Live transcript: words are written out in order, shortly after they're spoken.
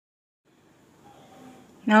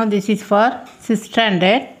Now this is for 6th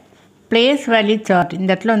standard place value chart. இந்த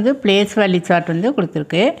இடத்துல வந்து place value chart வந்து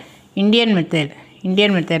கொடுத்துருக்கு. இந்தியன்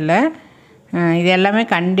மெத்தடில் இது எல்லாமே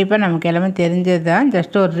கண்டிப்பாக நமக்கு எல்லாமே தெரிஞ்சது தான்.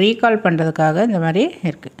 ஜஸ்ட் ஒரு ரீகால் பண்ணுறதுக்காக இந்த மாதிரி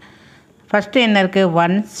இருக்குது. ஃபஸ்ட்டு என்ன இருக்குது?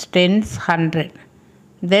 ஒன்ஸ், டென்ஸ், 100,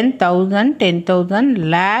 தென் 1000, 10,000,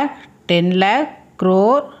 lakh, 10 lakh,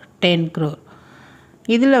 crore, 10 crore.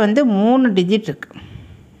 இதில் வந்து 3 டிஜிட் இருக்குது.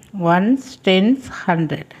 Once, tense,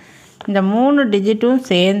 100. இந்த 3 டிஜிட்டும்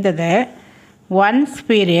சேர்ந்ததை once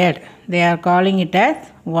period, they are calling it as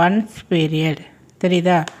once period.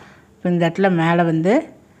 தெரியுதா? இப்போ இந்த இடத்துல மேலே வந்து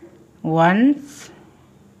ஒன்ஸ்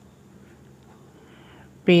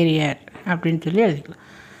பீரியட் அப்படின்னு சொல்லி எழுதிக்கலாம்.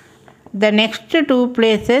 The next 2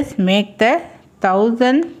 places make the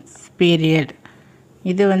 1000 period.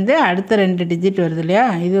 இது வந்து அடுத்த 2 டிஜிட் வருது இல்லையா?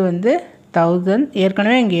 இது வந்து 1000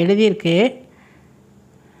 ஏற்கனவே இங்கே எழுதியிருக்கு.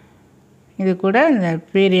 இது கூட இந்த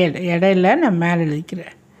பீரியட் இடையில நான் மேலே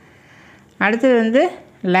எழுதிக்கிறேன். அடுத்தது வந்து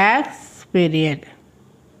lakhs period,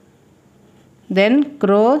 then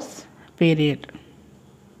cross period.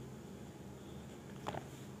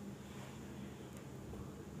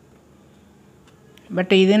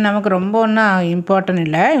 But இது நமக்கு ரொம்ப ஒன்றும் இம்பார்ட்டன்ட்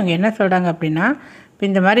இல்லை. இவங்க என்ன சொல்கிறாங்க அப்படின்னா, இப்போ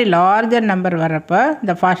இந்த மாதிரி லார்ஜர் நம்பர் வர்றப்போ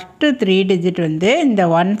இந்த ஃபஸ்ட்டு 3 டிஜிட் வந்து இந்த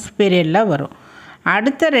ஒன்ஸ் பீரியடில் வரும்.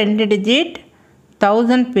 அடுத்த 2 டிஜிட்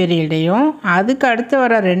 1000 பீரியடையும், அதுக்கு அடுத்து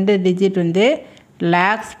வர 2 டிஜிட் வந்து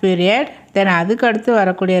லேக்ஸ் பீரியட், தென் அதுக்கு அடுத்து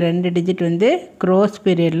வரக்கூடிய 2 டிஜிட் வந்து க்ரோஸ்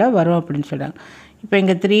பீரியடில் வரும் அப்படின்னு சொல்கிறாங்க. இப்போ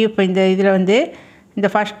இங்கே 3, இப்போ இந்த இதில் வந்து இந்த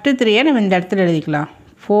ஃபஸ்ட்டு 3 நம்ம இந்த இடத்துல எழுதிக்கலாம்.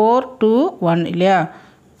 4, 2, 1 இல்லையா?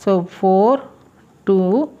 ஸோ 4,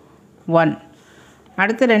 2, 1.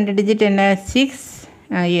 அடுத்த 2 டிஜிட் என்ன?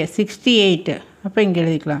 68. அப்போ இங்கே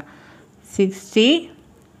எழுதிக்கலாம்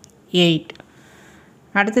 68.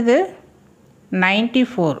 அடுத்தது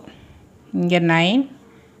 94, இங்கே 9,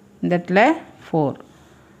 இந்த இடத்துல 4.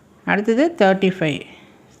 அடுத்தது 35,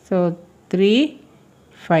 ஸோ 3,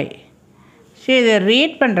 5. ஸோ இதை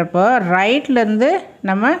ரீட் பண்ணுறப்போ ரைட்லேருந்து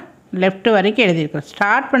நம்ம லெஃப்ட் வரைக்கும் எழுதியிருக்கோம்.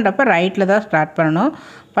 ஸ்டார்ட் பண்ணுறப்போ ரைட்டில் தான் ஸ்டார்ட் பண்ணணும்.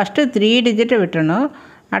 ஃபஸ்ட்டு 3 டிஜிட்டை விட்டுறணும்.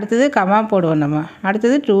 அடுத்தது கமா போடுவோம் நம்ம.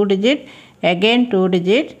 அடுத்தது 2 டிஜிட், அகெயின் 2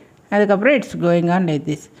 டிஜிட், அதுக்கப்புறம் it's going on like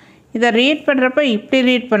this. இதை ரீட் பண்ணுறப்ப இப்படி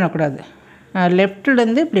ரீட் பண்ணக்கூடாது,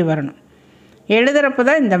 லெஃப்ட்லேருந்து இப்படி வரணும். எழுதுகிறப்ப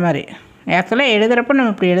தான் இந்த மாதிரி. ஆக்சுவலாக எழுதுகிறப்ப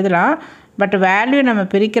நம்ம இப்படி எழுதலாம், பட் வேல்யூ நம்ம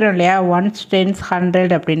பிரிக்கிறோம் இல்லையா? ஒன்ஸ், டென்ஸ்,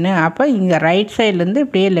 100 அப்படின்னு. அப்போ இங்கே ரைட் சைட்லேருந்து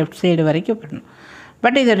இப்படியே லெஃப்ட் சைடு வரைக்கும் பண்ணணும்.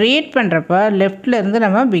 பட் இதை ரீட் பண்ணுறப்ப லெஃப்ட்லேருந்து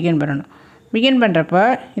நம்ம பிகின் பண்ணணும். பிகின் பண்ணுறப்ப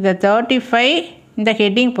இதை 35 இந்த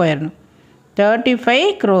ஹெட்டிங் போயிடணும். 35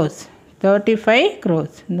 க்ரோஸ், 35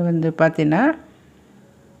 க்ரோஸ். இது வந்து பார்த்தீங்கன்னா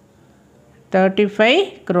 35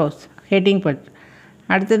 க்ரோஸ் ஹெட்டிங் போட்டு.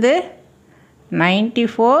 அடுத்தது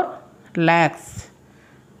 94 lakhs,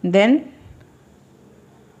 then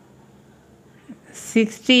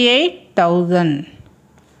 68,000,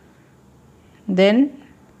 then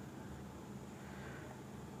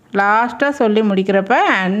லாஸ்ட்டாக சொல்லி முடிக்கிறப்ப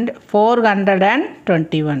அண்ட்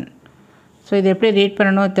 421. ஸோ இது எப்படி ரீட்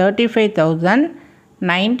பண்ணணும்? 35,000,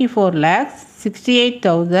 94 lakhs,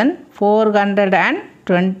 68,000,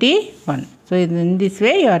 421. ஸோ இது in this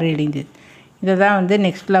way you are reading this. இதை தான் வந்து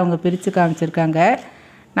நெக்ஸ்ட்டில் அவங்க பிரித்து காமிச்சிருக்காங்க.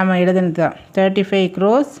 நம்ம எழுதுனது தான் 35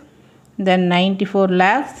 க்ரோஸ், தென் 94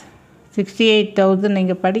 lakhs, 68,000.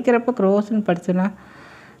 நீங்கள் படிக்கிறப்ப க்ரோஸ்ன்னு படிச்சோன்னா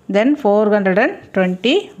தென்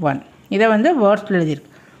 421. இதை வந்து வேர்ட்ஸில் எழுதியிருக்கு.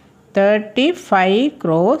 35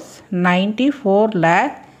 crores, 94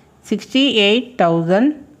 lakh,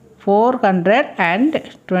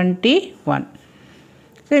 68,421.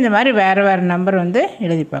 ஸோ இந்த மாதிரி வேறு நம்பர் வந்து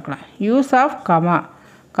எழுதி பார்க்கலாம். யூஸ் ஆஃப்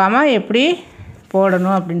கமா எப்படி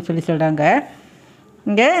போடணும் அப்படின்னு சொல்லி சொல்கிறாங்க.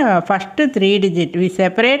 இங்கே first 3 digit we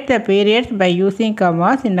separate the periods by using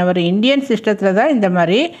Khamas. இந்த ஒரு இந்தியன் சிஸ்டத்தில் தான் இந்த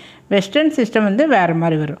மாதிரி, வெஸ்டர்ன் சிஸ்டம் வந்து வேறு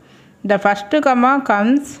மாதிரி வரும். இந்த first comma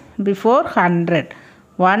comes before 100,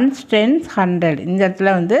 once, tense, 100. இந்த இடத்துல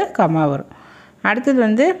வந்து கமா வரும். அடுத்தது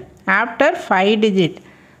வந்து ஆஃப்டர் 5 டிஜிட்.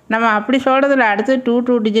 நம்ம அப்படி சொல்கிறதுல அடுத்து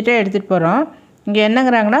 2 டிஜிட்டே எடுத்துகிட்டு போகிறோம். இங்கே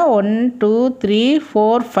என்னங்கிறாங்கன்னா 1, 2, 3,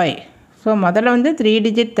 4, 5. ஸோ முதல்ல வந்து 3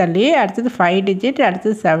 டிஜிட் தள்ளி, அடுத்தது 5 டிஜிட்,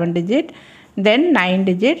 அடுத்தது 7 digit, then 9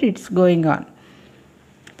 digit. It's going on.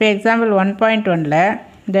 For example 1.1ல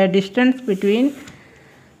the distance between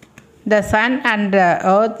the sun and the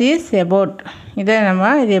earth is about. இதை நம்ம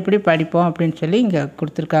இது எப்படி படிப்போம் அப்படின்னு சொல்லி இங்கே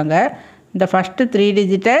கொடுத்துருக்காங்க. இந்த ஃபஸ்ட்டு 3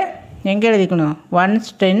 டிஜிட்டை எங்கே எழுதிக்கணும்? Once,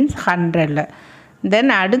 tense, 100ல்.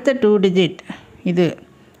 தென் அடுத்த 2 டிஜிட் இது,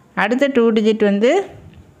 அடுத்த 2 டிஜிட் வந்து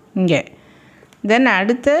இங்கே, தென்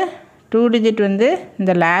அடுத்த 2 டிஜிட் வந்து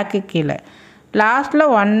இந்த லேக்கு கீழே, லாஸ்ட்டில்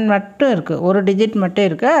 1 மட்டும் இருக்குது, ஒரு டிஜிட் மட்டும்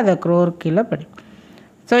இருக்குது, அதை க்ரோர் கீழே படிக்கும்.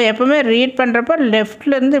 ஸோ எப்போவுமே ரீட் பண்ணுறப்போ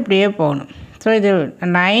லெஃப்ட்லேருந்து இப்படியே போகணும். ஸோ இது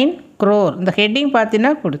 9 crore. இந்த ஹெட்டிங்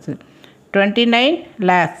பார்த்தீங்கன்னா கொடுத்து 29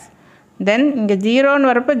 lakhs. தென் இங்கே ஜீரோன்னு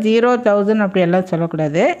வரப்போ 0,000 அப்படி எல்லாம்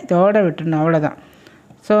சொல்லக்கூடாது, இதோட விட்டுருணும், அவ்வளோதான்.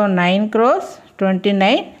 So 9 crores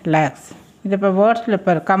 29 lakhs. இது இப்போ வேர்ட்ஸில்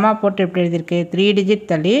இப்போ கமா போட்டு எப்படி எழுதியிருக்கு, 3 digit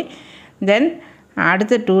தள்ளி, தென்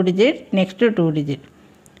அடுத்து 2 digit, நெக்ஸ்ட்டு 2 digit.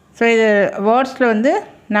 ஸோ இது வேர்ட்ஸில் வந்து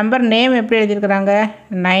நம்பர் நேம் எப்படி எழுதியிருக்கிறாங்க,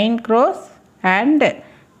 9 crores and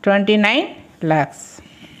 29 lakhs.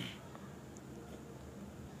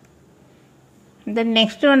 Then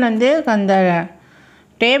next one வந்து அந்த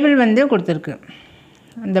டேபிள் வந்து கொடுத்துருக்கு,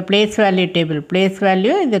 இந்த place value table. Place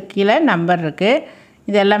value இது கீழே நம்பர் இருக்குது,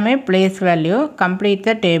 இது எல்லாமே place value. Complete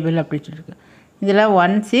the table அப்படின்னு சொல்லியிருக்கு. இதில்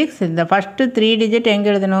 16, இந்த ஃபஸ்ட்டு 3 digit எங்கே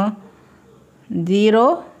எழுதணும், 0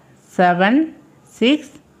 7 6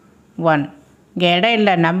 1. இங்கே இடம்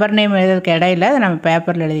இல்லை, நம்பர் நேம் எழுதுறதுக்கு இடம் இல்லை, அதை நம்ம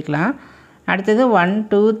பேப்பரில் எழுதிக்கலாம். அடுத்தது 1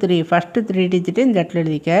 2 3, ஃபஸ்ட்டு 3 digit இந்த இடத்துல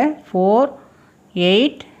எழுதிக்க, 4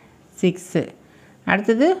 8 6.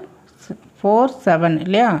 அடுத்தது 4 7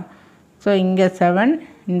 இல்லையா, ஸோ இங்கே 7,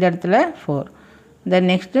 இந்த இடத்துல 4. தென்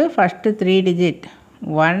நெக்ஸ்ட்டு ஃபஸ்ட்டு 3 digit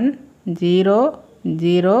 1 0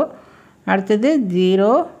 0, அடுத்தது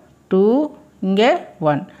 0 2, இங்கே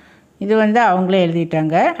 1. இது வந்து அவங்களே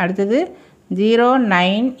எழுதிட்டாங்க. அடுத்தது 0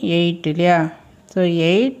 9 8 இல்லையா, ஸோ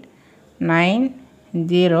 8 9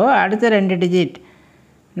 0. அடுத்த 2 digit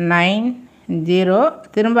 9 0,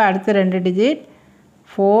 திரும்ப அடுத்த 2 digit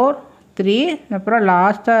 4 3, அப்புறம்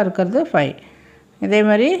லாஸ்ட்டாக இருக்கிறது 5. இதே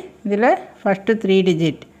மாதிரி இதில் ஃபஸ்ட்டு 3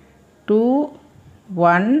 digit 2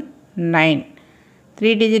 1 9,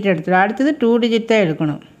 3 digit எடுத்துடும். அடுத்தது 2 digit தான்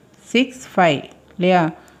எடுக்கணும், 6 5 இல்லையா,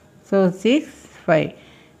 ஸோ 6 5.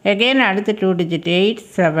 எகெயின் அடுத்த 2 digit 8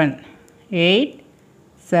 7 8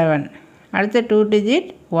 7. அடுத்த 2 digit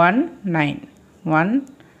 1 9 1,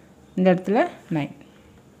 இந்த இடத்துல 9.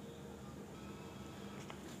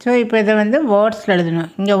 ஸோ இப்போ இதை வந்து வேர்ட்ஸில்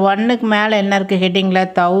எழுதணும். இங்கே 1க்கு மேலே என்ன இருக்குது, ஹெட்டிங்கில்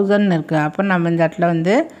 1000 இருக்குது. அப்போ நம்ம இந்த இடத்துல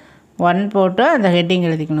வந்து 1 போட்டு அந்த ஹெட்டிங்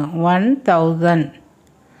எழுதிக்கணும், 1000.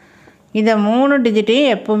 இதை 3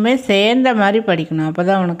 டிஜிட்டையும் எப்போவுமே சேர்ந்த மாதிரி படிக்கணும், அப்போ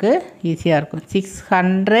தான் உனக்கு ஈஸியாக இருக்கும்.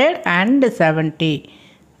 670.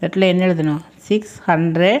 இடத்துல என்ன எழுதணும்,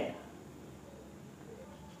 600.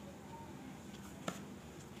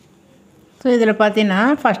 ஸோ இதில் பார்த்தீங்கன்னா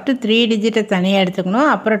ஃபஸ்ட்டு 3 digitை தனியாக எடுத்துக்கணும்,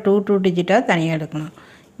 அப்புறம் 2 digitாக தனியாக எடுக்கணும்.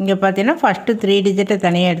 இங்கே பார்த்தீங்கன்னா ஃபஸ்ட்டு 3 digitை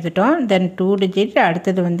தனியாக எடுத்துட்டோம், தென் 2 digit,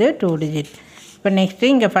 அடுத்தது வந்து 2 digit. இப்போ நெக்ஸ்ட்டு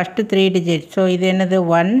இங்கே ஃபஸ்ட்டு 3 digit. ஸோ இது என்னது,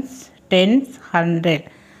 1s 10s 100,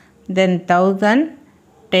 தென் 1000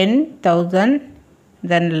 10,000,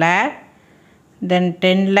 தென் lakh, தென்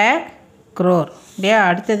 10 lakh crore இல்லையா.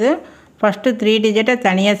 அடுத்தது ஃபஸ்ட்டு 3 digitை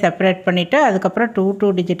தனியாக செப்பரேட் பண்ணிவிட்டு அதுக்கப்புறம் 2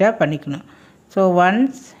 digitாக பண்ணிக்கணும். ஸோ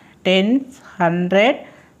 1s 10s 100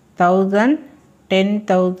 1000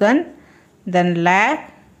 10,000, தென் lakh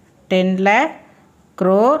 10 lakh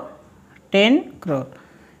crore 10 crore.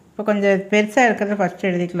 இப்போ கொஞ்சம் பெருசாக இருக்கிறத ஃபஸ்ட்டு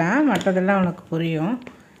எழுதிக்கலாம், மற்றதெல்லாம் உனக்கு புரியும்.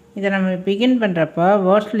 இதை நம்ம பிகின் பண்ணுறப்போ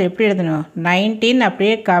வேர்ட்ஸில் எப்படி எழுதணும், 19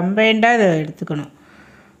 அப்படியே கம்பைண்டாக இதை எடுத்துக்கணும்.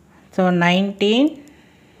 So 19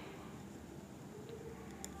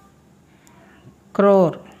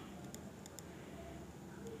 crore.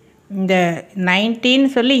 இந்த 19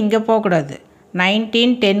 சொல்லி இங்கே போகக்கூடாது,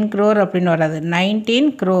 19 10 crore அப்படின்னு வராது, 19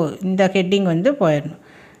 crore இந்த ஹெட்டிங் வந்து போயிடணும்.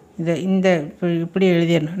 இந்த இப்படி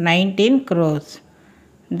எழுதிடணும், 19 crores.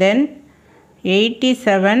 தென்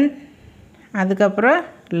 87, அதுக்கப்புறம்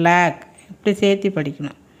lakh, இப்படி சேர்த்து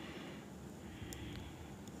படிக்கணும்.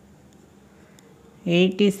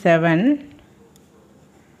 87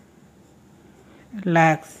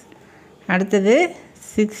 lakhs. அடுத்தது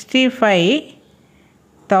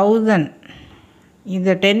 65,000.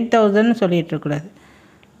 இதை 10,000 சொல்லிகிட்ருக்கூடாது,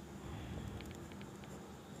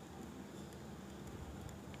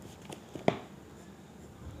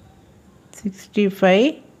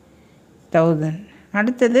 65,000.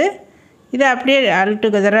 அடுத்தது இதை அப்படியே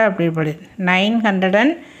ஆல்டுகெதராக அப்படியே படி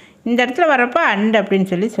 900. இந்த இடத்துல வரப்போ அண்ட் அப்படின்னு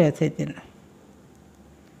சொல்லி சேர்த்துடணும்,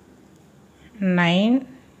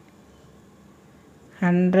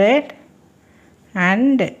 900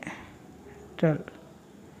 and 12.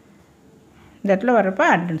 இந்த இடத்துல வரப்போ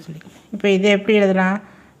அண்டுன்னு சொல்லிக்கணும். இப்போ இதை எப்படி எழுதலாம்,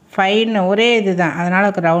 5 ஒரே இது தான், அதனால்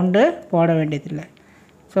ரவுண்டு போட வேண்டியதில்லை.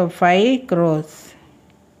 So 5 crores.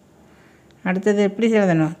 அடுத்தது எப்படி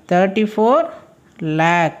எழுதணும், 34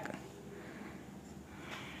 lakh.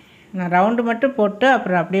 நான் ரவுண்டு மட்டும் போட்டு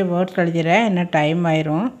அப்புறம் அப்படியே வேர்ட்ஸ் எழுதிடுறேன், என்ன டைம்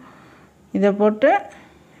ஆயிரும். இதை போட்டு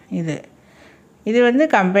இது வந்து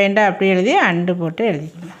கம்பைண்டாக அப்படியே எழுதி அண்டு போட்டு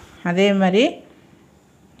எழுதிக்கணும். அதே மாதிரி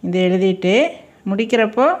இதை எழுதிட்டு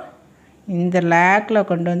முடிக்கிறப்போ இந்த லேக்கில்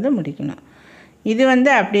கொண்டு வந்து முடிக்கணும். இது வந்து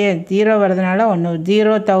அப்படியே 0 வரதுனால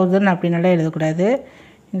 0,000 அப்படின்னால எழுதக்கூடாது.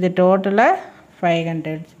 இது டோட்டலாக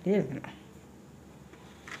 500 சொல்லி எழுதணும்.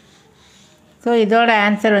 ஸோ இதோட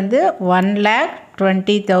ஆன்சர் வந்து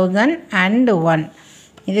 1,20,000 and 1.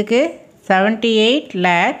 இதுக்கு 78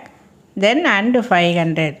 lakh தென் அண்டு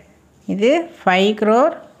 500. இது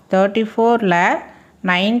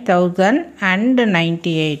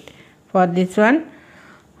 5,34,09,098. For this one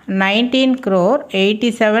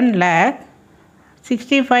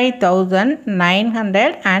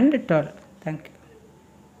 19,87,65,912. Thank you.